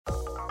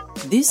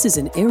This is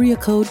an Area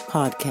Code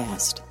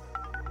Podcast.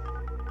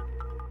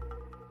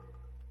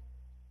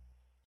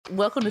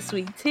 Welcome to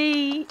Sweet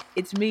Tea.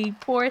 It's me,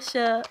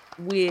 Portia,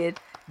 with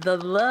the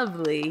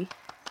lovely,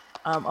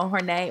 on her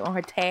name, on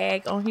her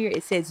tag on here,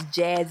 it says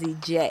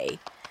Jazzy J.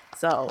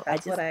 So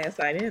that's what I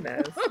assign in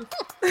as.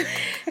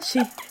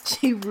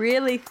 she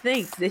really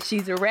thinks that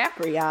she's a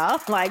rapper,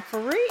 y'all. Like, for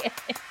real.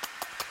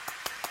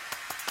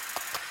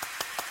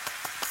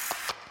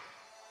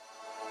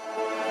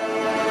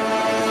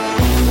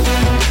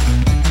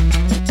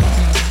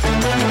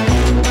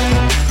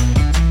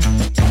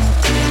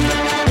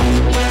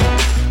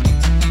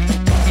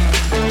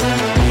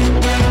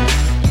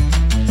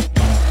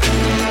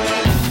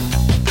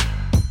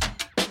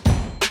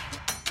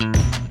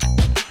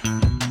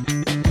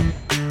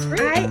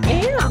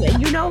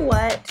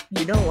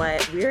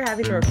 We're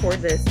having to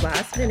record this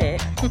last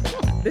minute.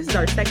 This is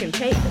our second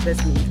take of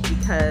this week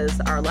because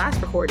our last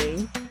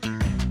recording,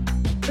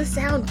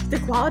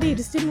 the quality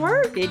just didn't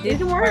work. It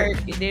didn't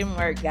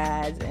work,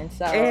 guys.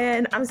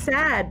 And I'm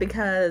sad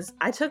because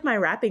I took my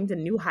rapping to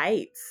new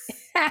heights.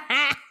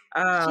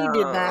 She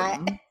did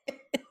not.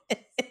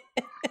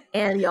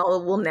 And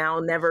y'all will now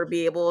never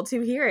be able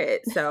to hear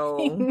it.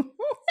 So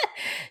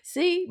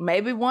see,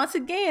 maybe once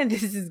again,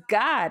 this is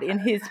God in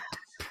his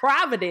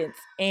providence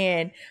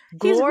and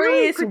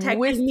glorious really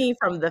protecting me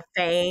from the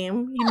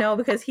fame,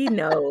 because he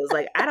knows,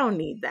 I don't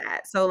need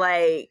that. So,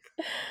 shout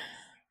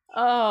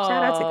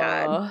out to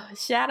God.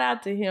 Shout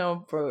out to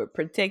him for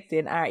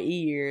protecting our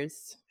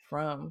ears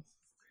from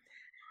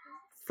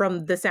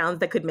the sounds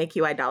that could make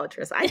you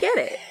idolatrous. I get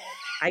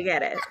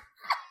it.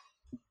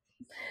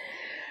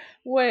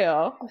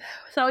 Well,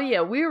 so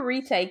yeah, we're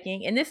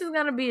retaking, and this is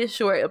going to be a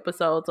short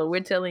episode, so we're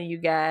telling you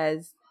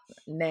guys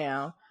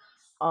now.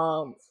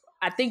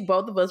 I think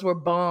both of us were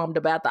bummed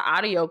about the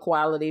audio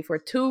quality for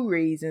two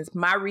reasons.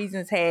 My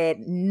reasons had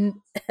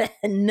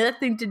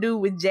nothing to do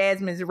with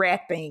Jasmine's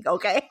rapping,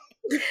 okay?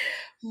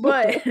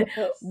 But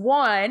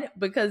one,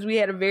 because we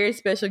had a very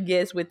special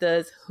guest with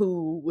us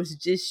who was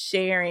just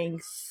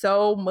sharing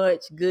so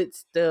much good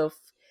stuff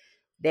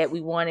that we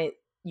wanted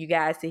you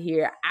guys to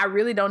hear. I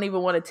really don't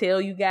even want to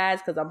tell you guys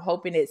because I'm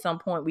hoping at some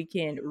point we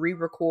can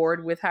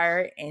re-record with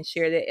her and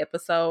share that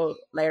episode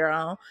later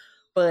on.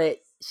 But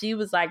she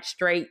was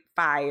straight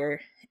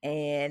fire,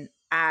 and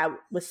I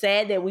was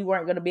sad that we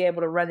weren't going to be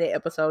able to run that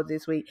episode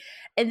this week.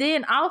 And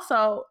then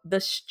also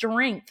the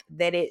strength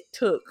that it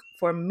took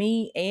for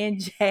me and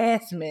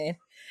Jasmine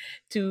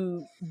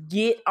to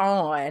get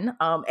on.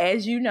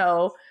 As you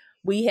know,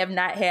 we have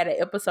not had an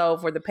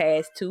episode for the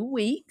past 2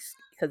 weeks.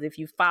 Because if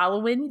you're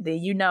following, then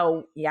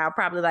y'all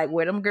probably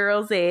where them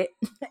girls at.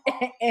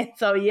 And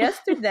so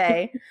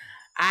yesterday,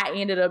 I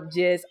ended up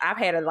I've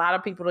had a lot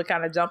of people to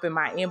kind of jump in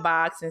my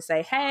inbox and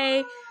say,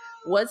 hey,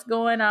 what's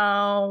going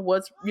on?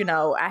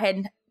 I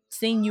hadn't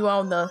seen you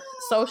on the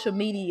social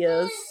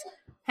medias.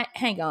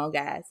 Hang on,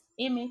 guys.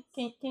 Emmy,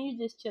 can you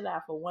just chill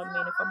out for 1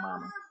 minute for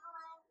mama?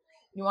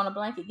 You want a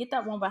blanket? Get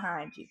that one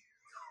behind you.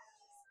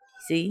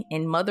 See,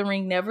 and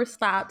mothering never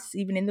stops,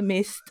 even in the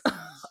midst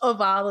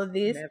of all of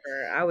this.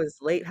 Never. I was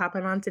late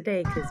hopping on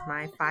today because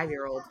my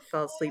 5-year-old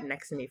fell asleep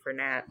next to me for a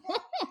nap,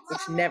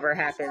 which never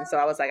happened. So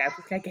I was like, I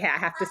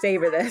have to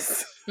savor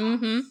this.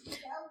 Mm-hmm.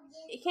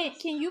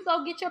 Can you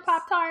go get your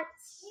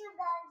Pop-Tarts?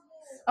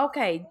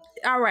 Okay.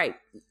 All right.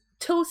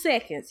 2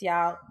 seconds,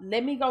 y'all.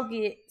 Let me go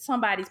get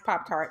somebody's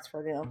Pop-Tarts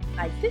for them.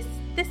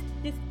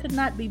 This could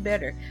not be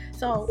better.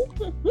 So,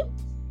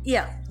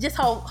 yeah, just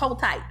hold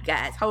tight,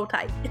 guys. Hold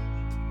tight.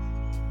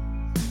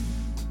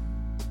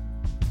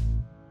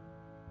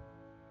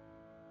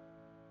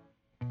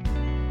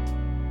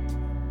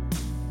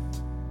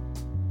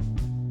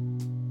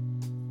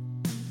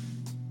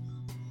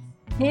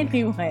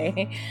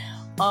 Anyway,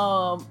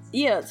 so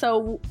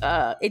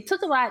it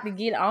took a lot to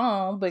get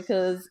on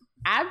because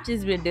I've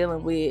just been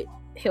dealing with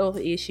health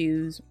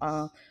issues.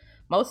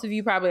 Most of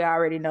you probably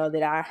already know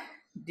that I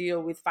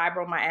deal with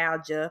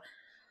fibromyalgia,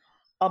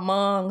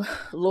 among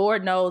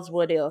Lord knows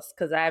what else,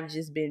 because I've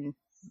just been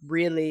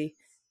really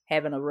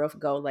having a rough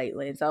go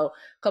lately. And so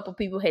a couple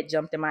people had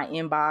jumped in my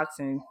inbox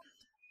and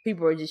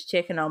people were just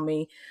checking on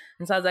me.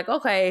 And so I was like,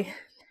 okay,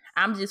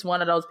 I'm just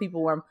one of those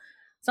people where I'm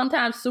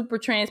sometimes super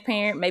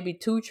transparent, maybe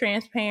too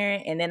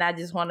transparent, and then I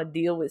just want to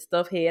deal with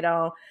stuff head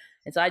on.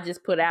 And so I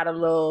just put out a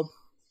little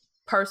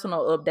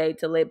personal update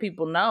to let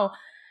people know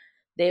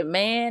that,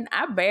 man,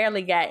 I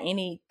barely got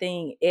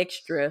anything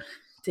extra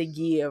to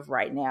give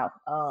right now.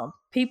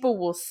 People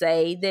will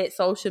say that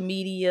social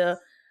media,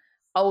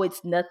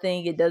 it's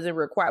nothing, it doesn't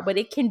require, but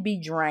it can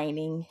be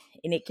draining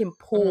and it can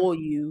pull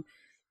you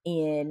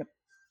in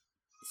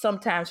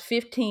sometimes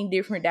 15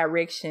 different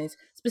directions,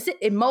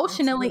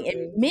 emotionally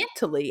and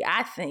mentally,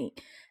 I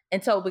think.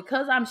 And so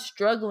because I'm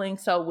struggling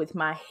with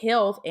my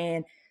health,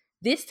 and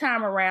this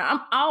time around,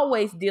 I'm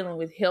always dealing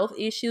with health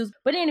issues.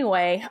 But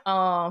anyway,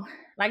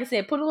 like I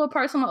said, put a little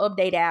personal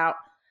update out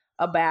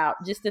about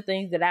just the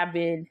things that I've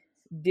been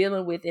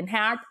dealing with and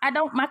how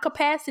my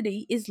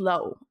capacity is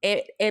low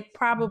at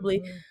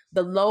probably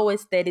the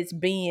lowest that it's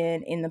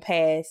been in the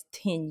past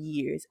 10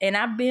 years. And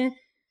I've been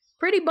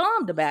pretty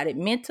bummed about it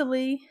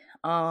mentally,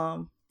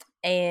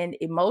 and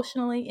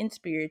emotionally and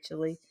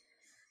spiritually.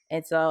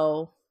 And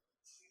so,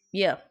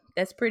 yeah,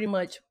 that's pretty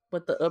much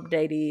what the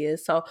update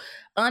is. So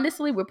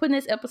honestly, we're putting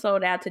this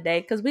episode out today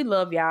because we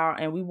love y'all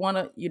and we want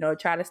to,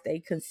 try to stay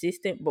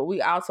consistent, but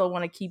we also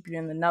want to keep you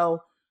in the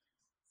know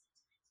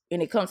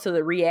when it comes to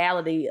the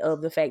reality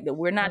of the fact that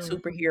we're not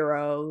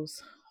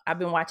superheroes. I've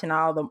been watching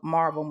all the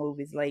Marvel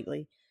movies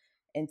lately.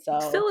 And so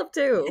Philip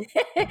too.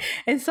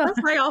 And so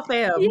that's my all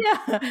fam.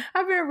 Yeah.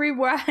 I've been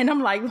rewatching.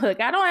 I'm like, look,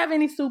 I don't have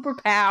any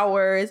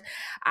superpowers.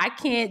 I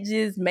can't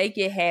just make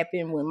it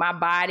happen when my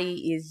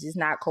body is just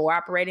not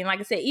cooperating.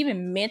 Like I said,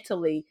 even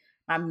mentally,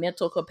 my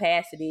mental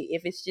capacity,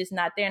 if it's just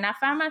not there. And I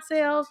find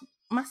myself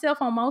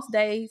on most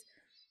days,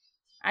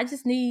 I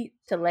just need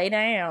to lay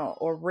down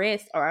or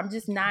rest, or I'm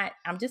just not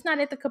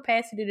at the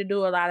capacity to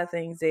do a lot of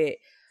things that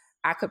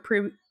I could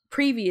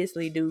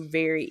previously do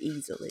very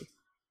easily.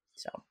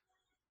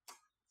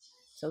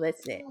 So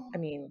that's it. I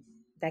mean,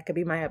 that could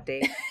be my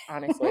update,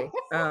 honestly.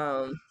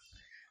 I'm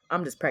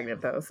just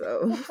pregnant though,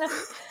 so.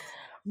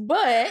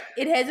 But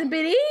it hasn't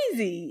been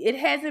easy. It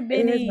has not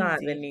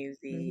been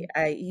easy.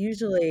 I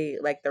usually,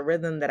 like, the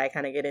rhythm that I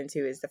kind of get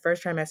into is the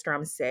first trimester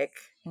I'm sick.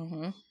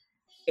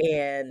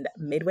 And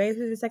midway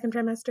through the second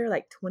trimester,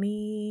 like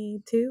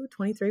 22,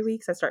 23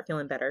 weeks, I start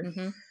feeling better.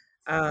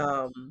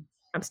 I'm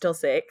still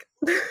sick.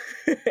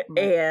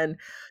 And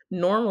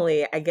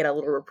normally I get a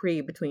little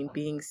reprieve between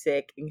being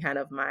sick and kind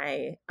of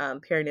my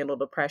perinatal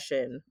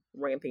depression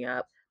ramping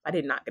up. I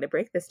did not get a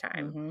break this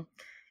time.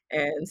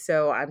 And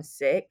so I'm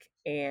sick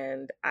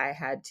and I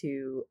had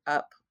to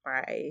up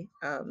my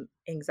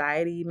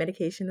anxiety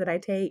medication that I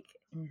take,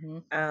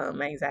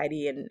 my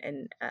anxiety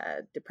and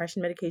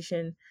depression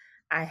medication.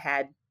 I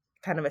had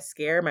kind of a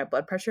scare. My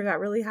blood pressure got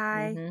really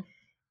high.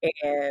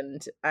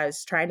 And I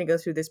was trying to go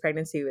through this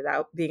pregnancy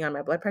without being on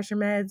my blood pressure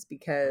meds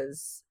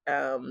because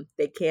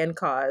they can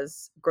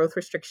cause growth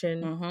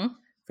restriction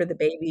for the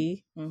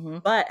baby.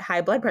 But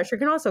high blood pressure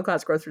can also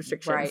cause growth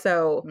restriction. Right.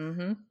 So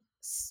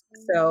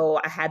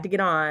I had to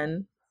get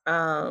on.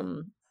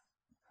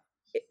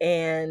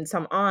 And so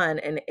I'm on,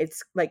 and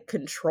it's like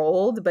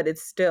controlled, but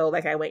it's still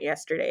like I went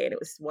yesterday and it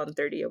was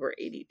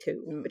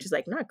 130/82, which is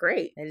like not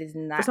great. It is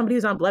not for somebody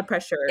who's on blood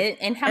pressure.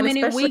 And how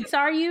many weeks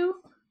are you?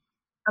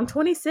 I'm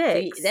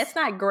 26. See, that's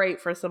not great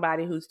for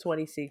somebody who's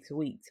 26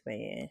 weeks,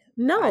 man.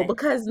 No,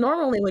 because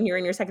normally when you're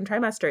in your second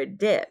trimester, it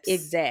dips.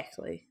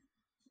 Exactly.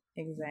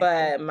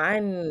 But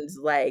mine's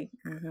like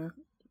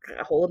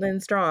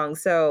holding strong.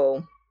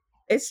 So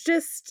it's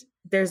just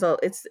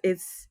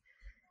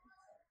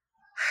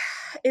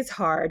it's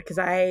hard because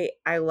I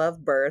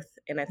love birth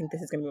and I think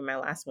this is going to be my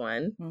last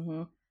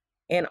one.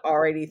 And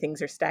already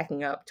things are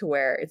stacking up to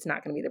where it's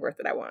not going to be the birth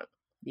that I want.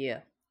 Yeah.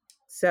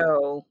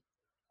 So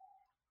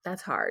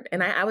that's hard.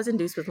 And I was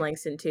induced with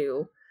Langston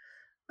too.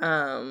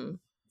 And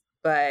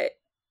my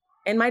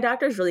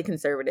doctor's really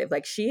conservative.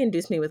 Like, she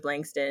induced me with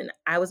Langston.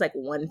 I was like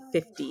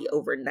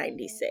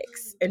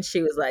 150/96. And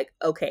she was like,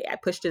 okay, I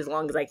pushed it as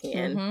long as I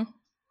can.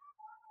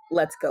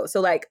 Let's go.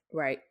 So like,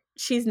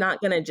 she's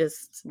not going to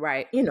just,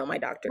 my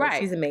doctor.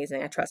 She's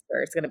amazing. I trust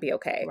her. It's going to be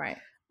okay.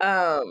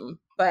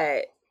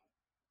 But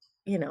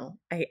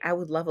I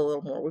would love a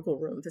little more wiggle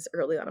room this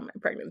early on in my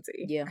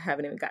pregnancy. I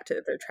haven't even got to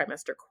the third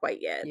trimester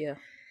quite yet.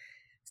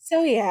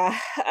 So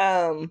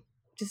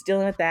just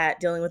dealing with that,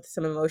 dealing with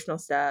some emotional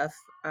stuff.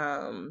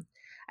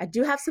 I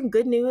do have some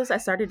good news. I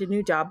started a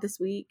new job this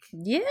week.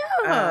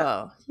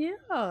 I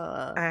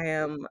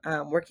am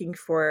working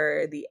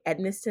for the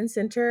Edmiston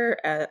Center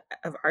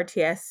of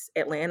RTS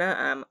Atlanta.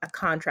 I'm a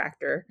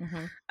contractor,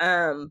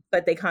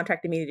 but they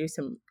contracted me to do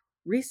some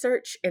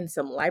research and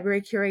some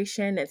library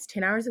curation. It's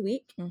 10 hours a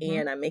week,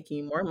 and I'm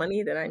making more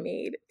money than I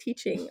made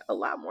teaching, a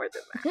lot more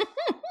than that.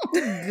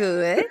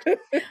 Good.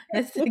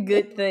 That's a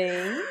good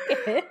thing.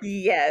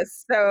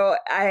 Yes. So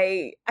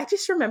I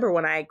just remember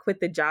when I quit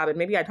the job, and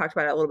maybe I talked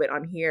about it a little bit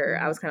on here,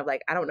 I was kind of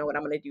like, I don't know what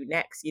I'm going to do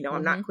next.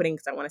 I'm not quitting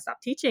because I want to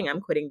stop teaching.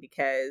 I'm quitting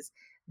because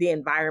the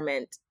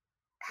environment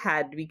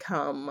had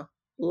become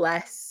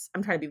less,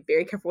 I'm trying to be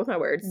very careful with my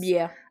words.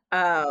 The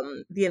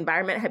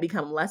environment had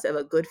become less of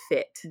a good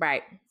fit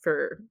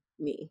for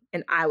me.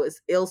 And I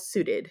was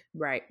ill-suited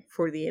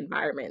for the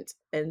environment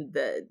and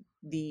the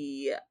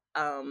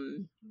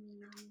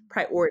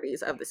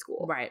priorities of the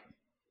school.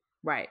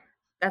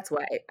 That's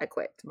why I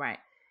quit.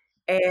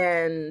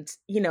 And,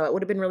 it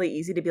would have been really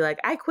easy to be like,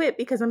 I quit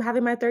because I'm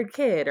having my third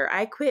kid, or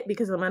I quit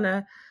because I'm going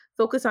to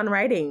focus on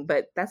writing.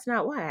 But that's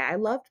not why. I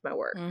loved my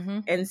work.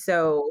 And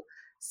so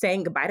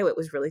saying goodbye to it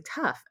was really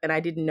tough. And I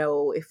didn't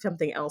know if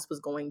something else was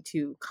going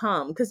to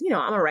come because,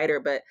 I'm a writer,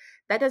 but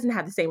that doesn't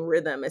have the same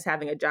rhythm as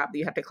having a job that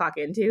you have to clock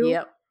into.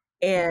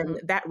 And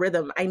that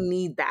rhythm, I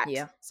need that.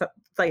 So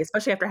like,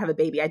 especially after I have a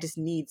baby, I just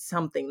need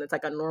something that's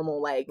like a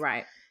normal, like,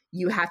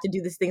 you have to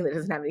do this thing that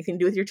doesn't have anything to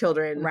do with your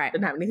children,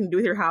 doesn't have anything to do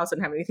with your house,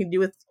 doesn't have anything to do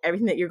with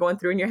everything that you're going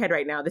through in your head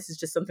right now. This is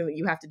just something that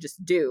you have to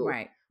just do.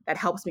 That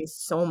helps me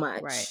so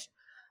much.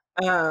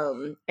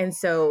 And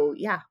so,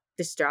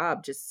 this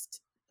job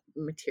just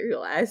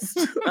materialized.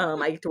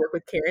 I get to work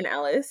with Karen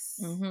Ellis.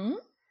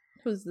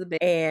 Who's the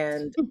best?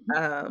 And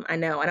I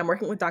know, and I'm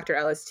working with Dr.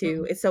 Ellis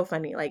too. It's so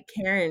funny. Like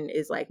Karen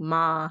is like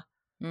Ma,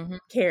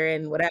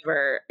 Karen,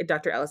 whatever.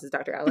 Dr. Ellis is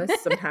Dr. Ellis.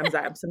 Sometimes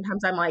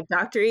I'm like,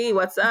 Dr. E,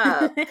 what's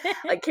up?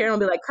 Like Karen will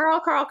be like,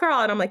 Carl,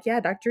 and I'm like, yeah,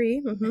 Dr.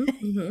 E.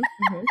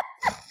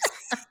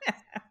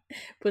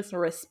 Put some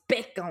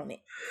respect on it.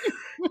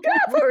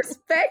 Gotta put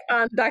respect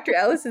on Dr.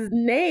 Ellis's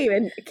name,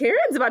 and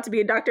Karen's about to be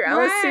a Dr.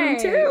 Ellis soon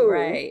too.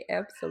 Right,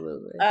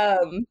 absolutely.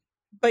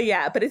 But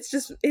yeah, but it's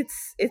just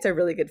it's a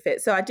really good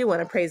fit. So I do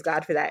want to praise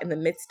God for that. In the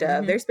midst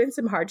of there's been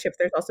some hardships,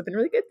 there's also been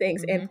really good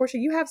things. And Portia,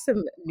 you have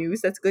some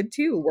news that's good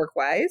too, work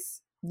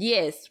wise.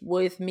 Yes,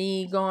 with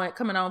me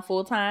coming on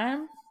full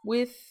time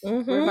with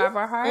Revive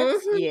Our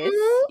Hearts.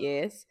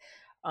 Yes.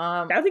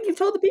 I don't think you've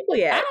told the people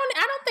yet. I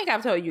don't think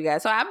I've told you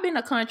guys. So I've been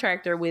a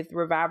contractor with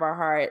Revive Our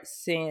Hearts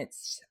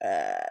since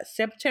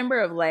September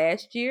of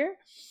last year.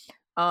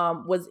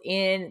 Was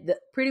in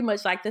pretty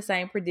much like the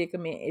same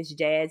predicament as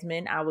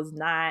Jasmine. I was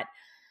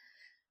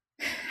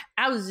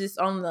just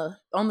on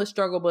the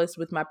struggle bus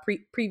with my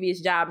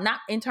previous job, not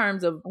in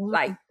terms of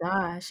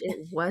gosh,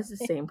 it was the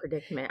same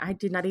predicament. I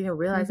did not even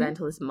realize that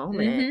until this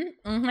moment.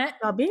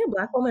 Being a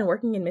Black woman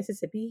working in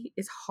Mississippi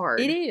is hard.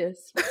 It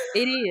is.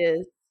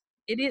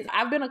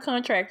 I've been a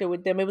contractor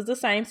with them. It was the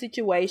same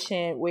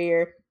situation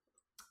where,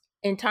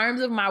 in terms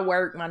of my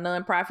work, my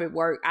nonprofit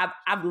work,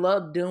 I've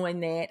loved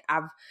doing that.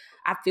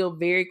 I feel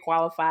very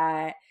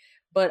qualified,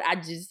 but I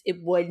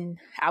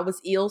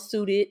was ill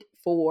suited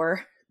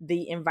for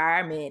the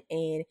environment.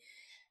 And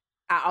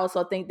I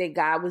also think that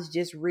God was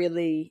just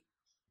really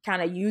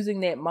kind of using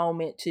that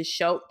moment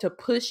to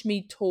push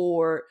me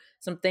toward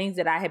some things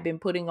that I had been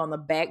putting on the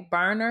back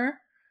burner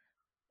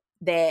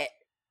that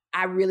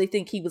I really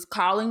think he was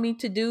calling me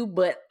to do,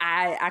 but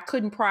I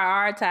couldn't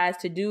prioritize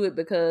to do it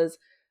because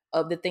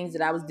of the things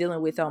that I was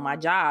dealing with on my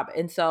job.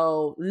 And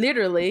so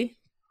literally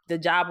the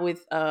job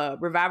with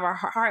Revive Our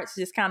Hearts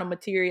just kind of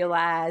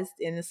materialized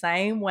in the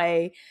same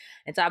way.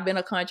 And so I've been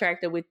a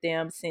contractor with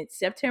them since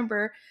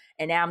September,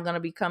 and now I'm going to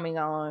be coming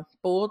on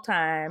full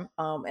time.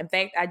 In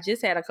fact, I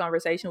just had a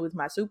conversation with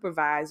my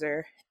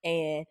supervisor,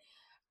 and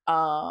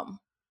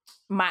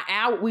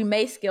we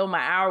may scale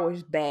my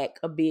hours back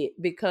a bit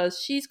because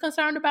she's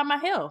concerned about my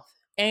health.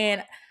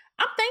 And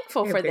I'm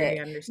thankful for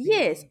that.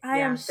 Yes, I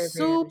am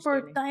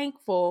super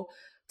thankful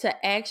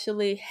to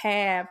actually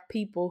have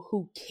people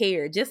who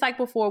care. Just like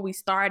before we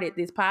started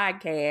this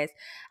podcast,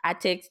 I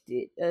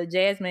texted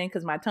Jasmine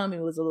because my tummy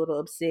was a little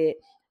upset.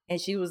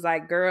 And she was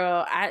like,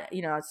 girl, I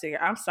said,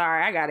 I'm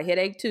sorry, I got a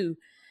headache too.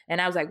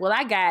 And I was like, well,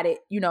 I got it.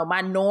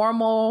 My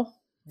normal,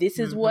 this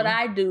is what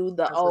I do.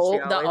 The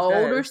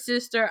older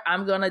sister,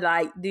 I'm going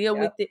to deal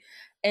with it.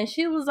 And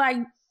she was like,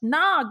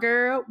 nah,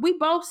 girl, we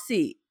both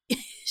sick.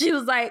 She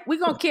was like, we're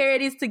going to carry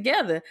this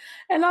together.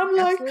 And I'm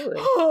like,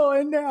 oh,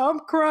 and now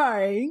I'm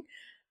crying.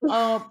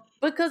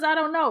 Because I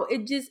don't know.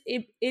 It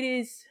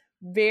is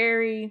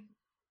very,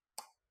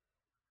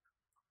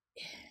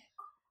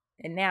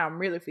 and now I'm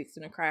really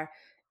fixing to cry.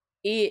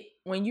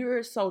 When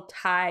you're so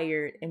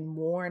tired and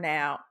worn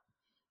out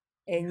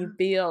and you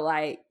feel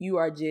like you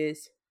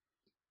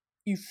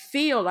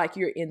feel like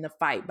you're in the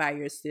fight by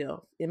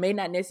yourself. It may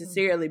not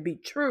necessarily be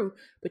true,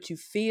 but you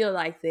feel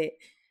like that.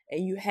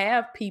 And you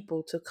have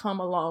people to come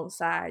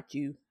alongside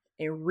you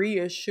and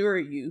reassure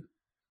you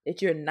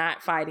that you're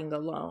not fighting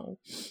alone.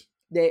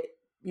 That,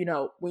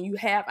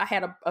 I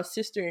had a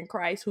sister in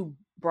Christ who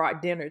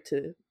brought dinner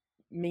to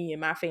me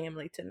and my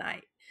family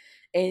tonight.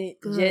 And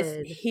just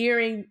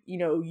hearing,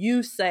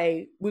 you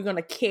say, we're going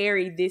to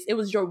carry this. It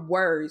was your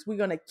words. We're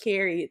going to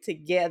carry it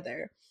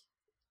together.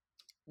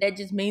 That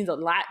just means a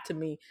lot to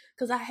me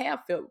because I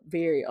have felt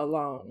very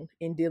alone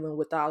in dealing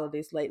with all of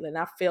this lately. And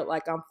I felt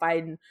like I'm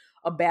fighting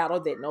a battle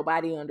that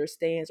nobody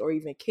understands or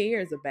even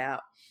cares about.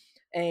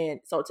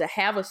 And so to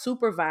have a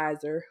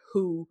supervisor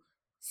who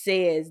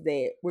says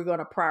that we're going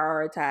to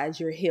prioritize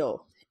your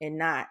health and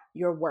not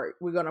your work.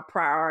 We're going to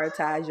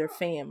prioritize your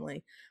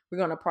family. We're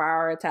going to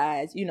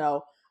prioritize,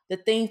 the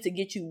things to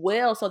get you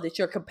well so that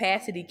your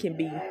capacity can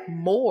be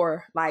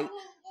more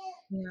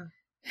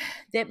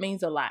that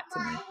means a lot to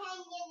me.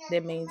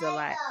 That means a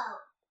lot.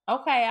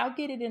 Okay, I'll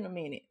get it in a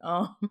minute.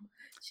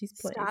 She's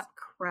playing. Stop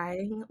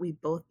crying. We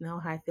both know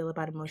how I feel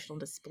about emotional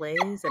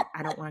displays, and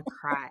I don't want to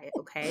cry.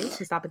 Okay,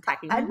 so stop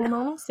attacking my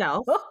hormonal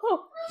self.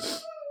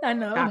 I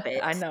know. Stop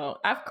it. I know.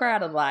 I've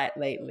cried a lot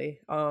lately.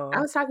 I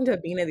was talking to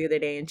Abina the other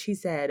day, and she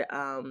said,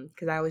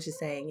 because I was just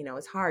saying,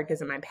 it's hard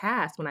because in my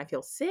past, when I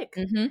feel sick,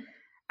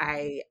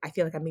 I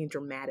feel like I'm being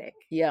dramatic.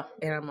 Yeah.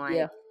 And I'm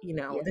like,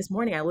 this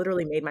morning I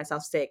literally made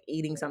myself sick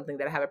eating something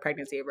that I have a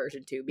pregnancy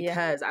aversion to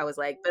because I was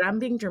like, but I'm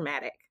being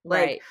dramatic.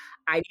 Like,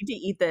 I need to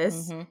eat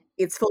this.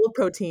 It's full of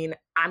protein.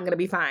 I'm going to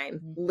be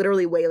fine.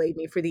 Literally waylaid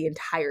me for the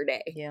entire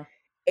day. Yeah.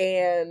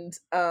 And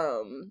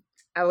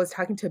I was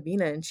talking to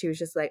Abina and she was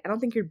just like, I don't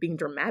think you're being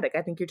dramatic.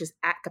 I think you're just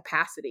at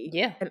capacity.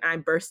 Yeah. And I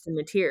burst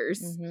into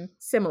tears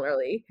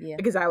similarly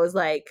because I was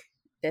like,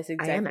 that's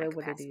exactly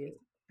what it is.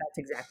 That's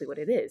exactly what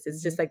it is.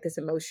 It's just like this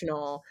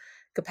emotional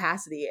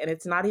capacity. And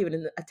it's not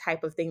even a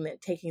type of thing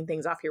that taking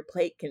things off your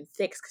plate can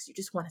fix because you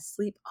just want to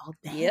sleep all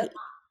day. Yep.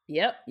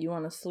 Yep, you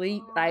want to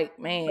sleep, like,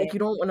 man. Like, you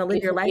don't want to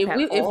live your life at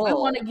all. If we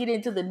want to get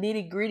into the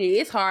nitty gritty,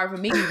 it's hard for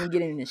me to even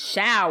get in the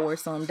shower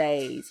some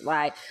days.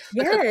 Like,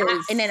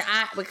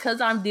 because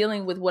I'm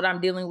dealing with what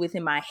I'm dealing with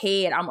in my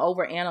head, I'm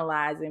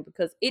overanalyzing,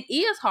 because it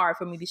is hard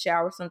for me to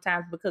shower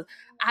sometimes, because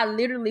I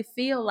literally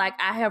feel like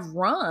I have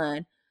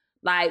run,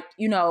 like,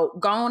 you know,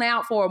 gone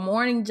out for a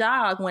morning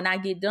jog when I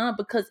get done,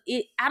 because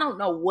I don't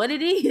know what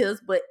it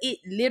is, but it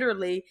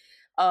literally,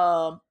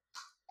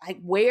 like,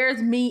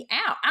 wears me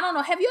out. I don't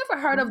know. Have you ever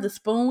heard of the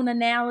spoon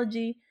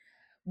analogy,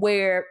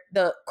 where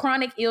the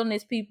chronic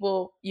illness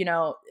people, you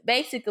know,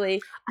 basically,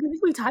 I think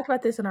we talked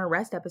about this in our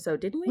rest episode,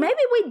 didn't we?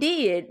 Maybe we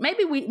did.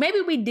 Maybe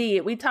we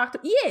did. We talked.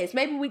 Yes,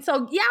 maybe we.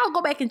 So y'all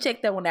go back and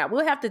check that one out.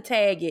 We'll have to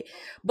tag it.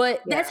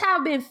 But that's how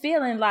I've been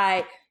feeling.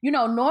 Like, you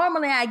know,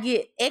 normally I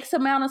get X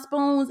amount of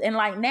spoons, and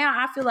like now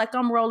I feel like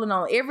I'm rolling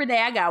on every day.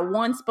 I got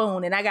one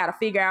spoon, and I got to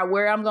figure out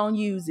where I'm going to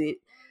use it,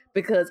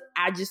 because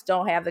I just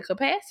don't have the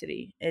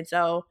capacity. And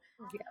so,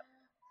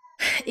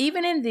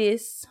 even in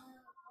this,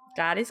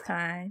 God is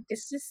kind.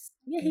 It's just,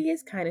 He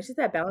is kind. It's just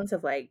that balance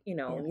of, like, you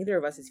know, neither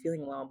of us is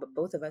feeling well, but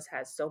both of us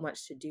has so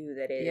much to do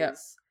that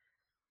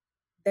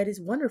is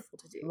wonderful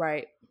to do.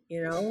 Right.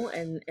 You know,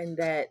 and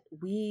that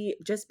we,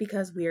 just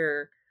because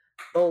we're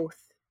both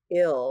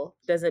ill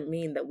doesn't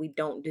mean that we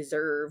don't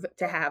deserve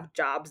to have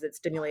jobs that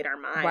stimulate our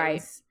minds.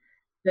 Right.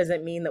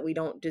 Doesn't mean that we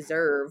don't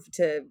deserve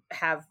to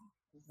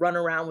run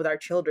around with our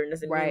children.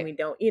 Doesn't mean we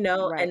don't, you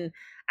know, and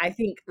I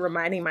think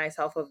reminding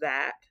myself of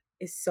that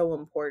is so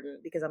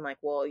important, because I'm like,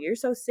 well, you're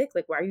so sick.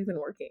 Like, why are you even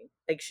working?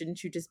 Like,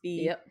 shouldn't you just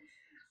be? Yep.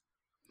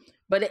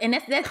 But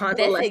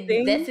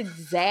that's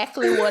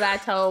exactly what I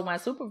told my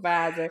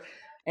supervisor,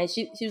 and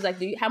she was like,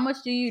 how much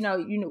do you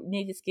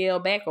need to scale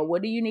back, or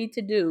what do you need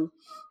to do?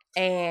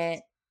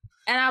 And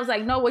I was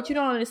like, no, what you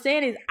don't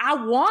understand is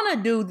I want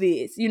to do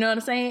this. You know what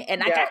I'm saying?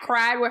 And I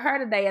cried with her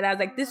today, and I was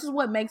like, this is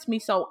what makes me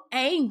so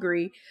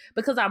angry,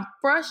 because I'm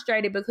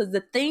frustrated, because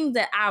the thing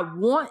that I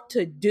want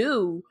to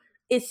do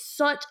is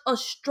such a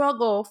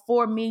struggle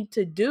for me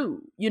to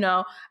do. You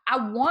know,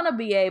 I want to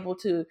be able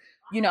to,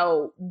 you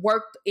know,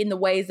 work in the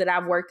ways that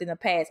I've worked in the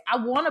past.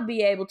 I want to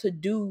be able to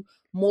do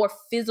more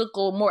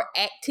physical, more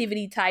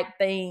activity type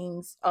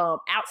things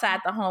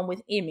outside the home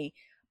with Emmy.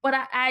 But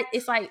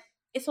it's like,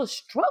 it's a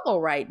struggle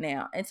right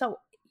now. And so,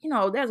 you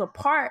know, there's a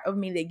part of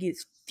me that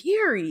gets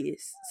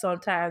furious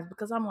sometimes,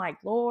 because I'm like,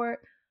 Lord,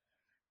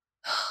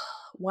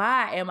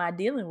 why am I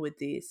dealing with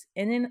this?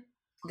 And then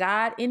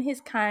God, in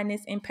his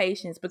kindness and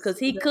patience, because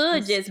he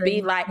could just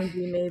be like,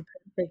 right,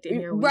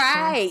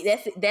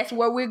 that's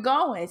where we're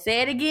going.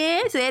 Say it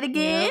again.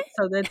 Yep,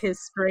 so that his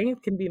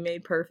strength can be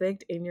made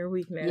perfect in your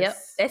weakness. Yep,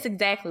 that's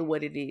exactly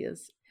what it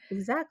is.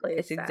 Exactly.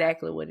 It's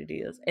exactly what it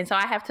is. And so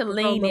I have to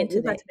lean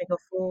into that.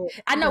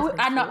 I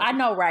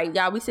know, right?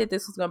 Y'all, we said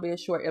this was going to be a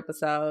short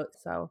episode.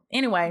 So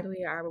anyway.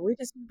 We are, but we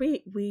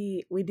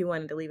do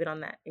want to leave it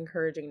on that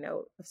encouraging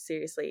note of,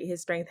 seriously,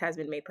 his strength has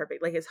been made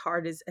perfect. Like, as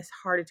hard a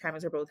time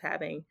as we're both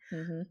having,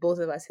 both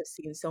of us have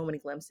seen so many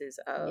glimpses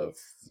of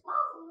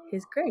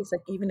his grace.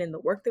 Like, even in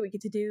the work that we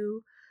get to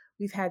do,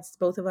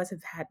 both of us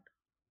have had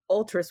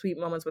ultra sweet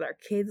moments with our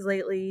kids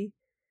lately.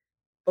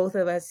 Both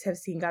of us have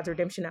seen God's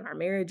redemption in our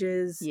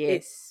marriages.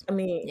 Yes.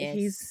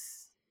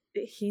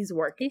 He's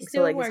working.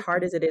 So, like, working. As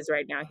hard as it is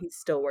right now, he's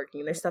still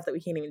working. There's stuff that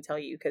we can't even tell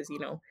you, because, you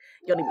know,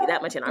 you don't even be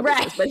that much in our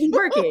business, but he's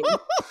working.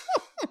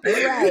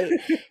 Right.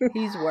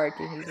 He's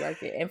working.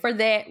 And for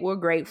that, we're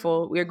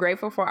grateful. We're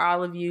grateful for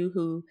all of you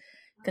who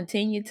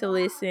continue to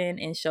listen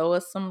and show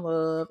us some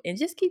love, and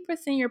just keep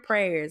us in your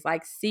prayers.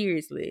 Like,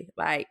 seriously,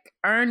 like,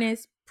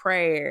 earnest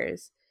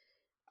prayers.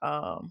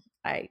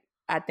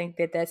 I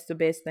think that's the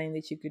best thing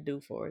that you could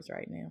do for us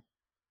right now.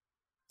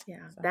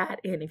 Yeah, so. That,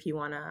 and if you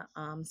want to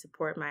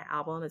support my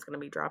album, it's going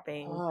to be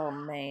dropping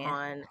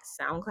on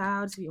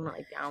SoundCloud. So if you want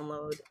to, like,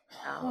 download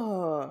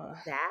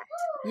that,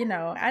 you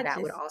know, that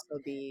would also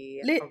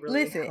be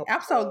listen, helpful.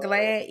 I'm so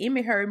glad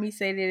Emmy heard me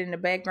say that in the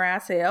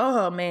background. I said,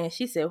 oh man,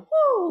 she said, whoo.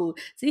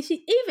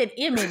 See, even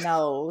Emmy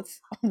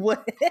knows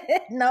what it is.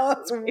 Emmy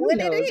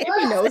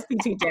knows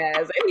PT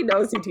Jazz. Emmy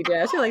knows PT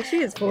Jazz. She's like,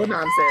 she is full of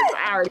nonsense.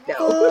 I already know.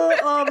 Full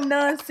of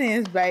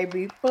nonsense,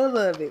 baby. Full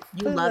of it.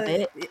 You love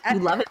it. You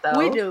love it, though.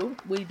 We do.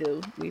 We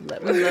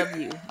love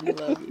you. We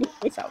love you.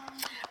 So,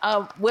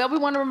 well, we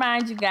want to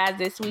remind you guys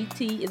that Sweet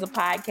Tea is a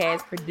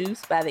podcast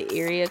produced by the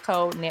Area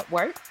Code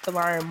Network. To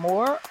learn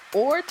more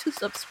or to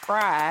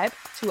subscribe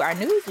to our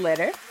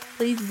newsletter,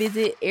 please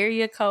visit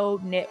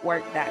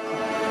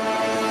areacodenetwork.com.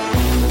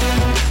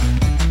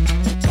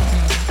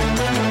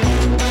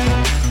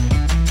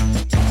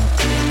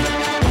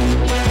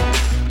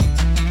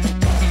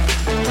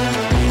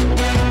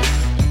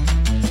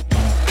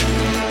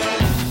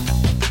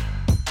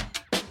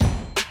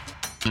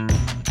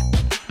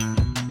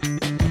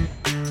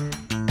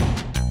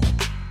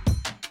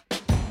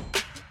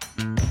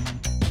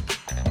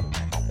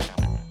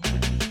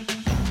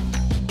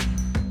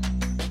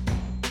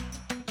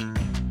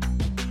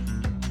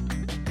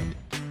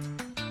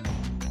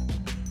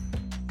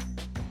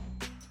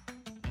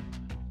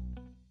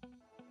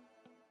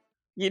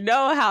 You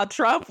know how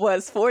Trump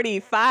was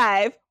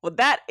 45? Well,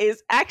 that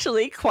is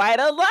actually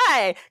quite a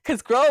lie,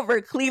 because Grover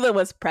Cleveland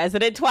was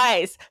president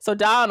twice. So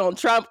Donald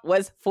Trump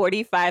was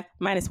 45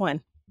 minus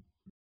 1.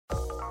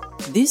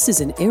 This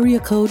is an Area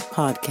Code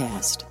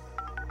Podcast.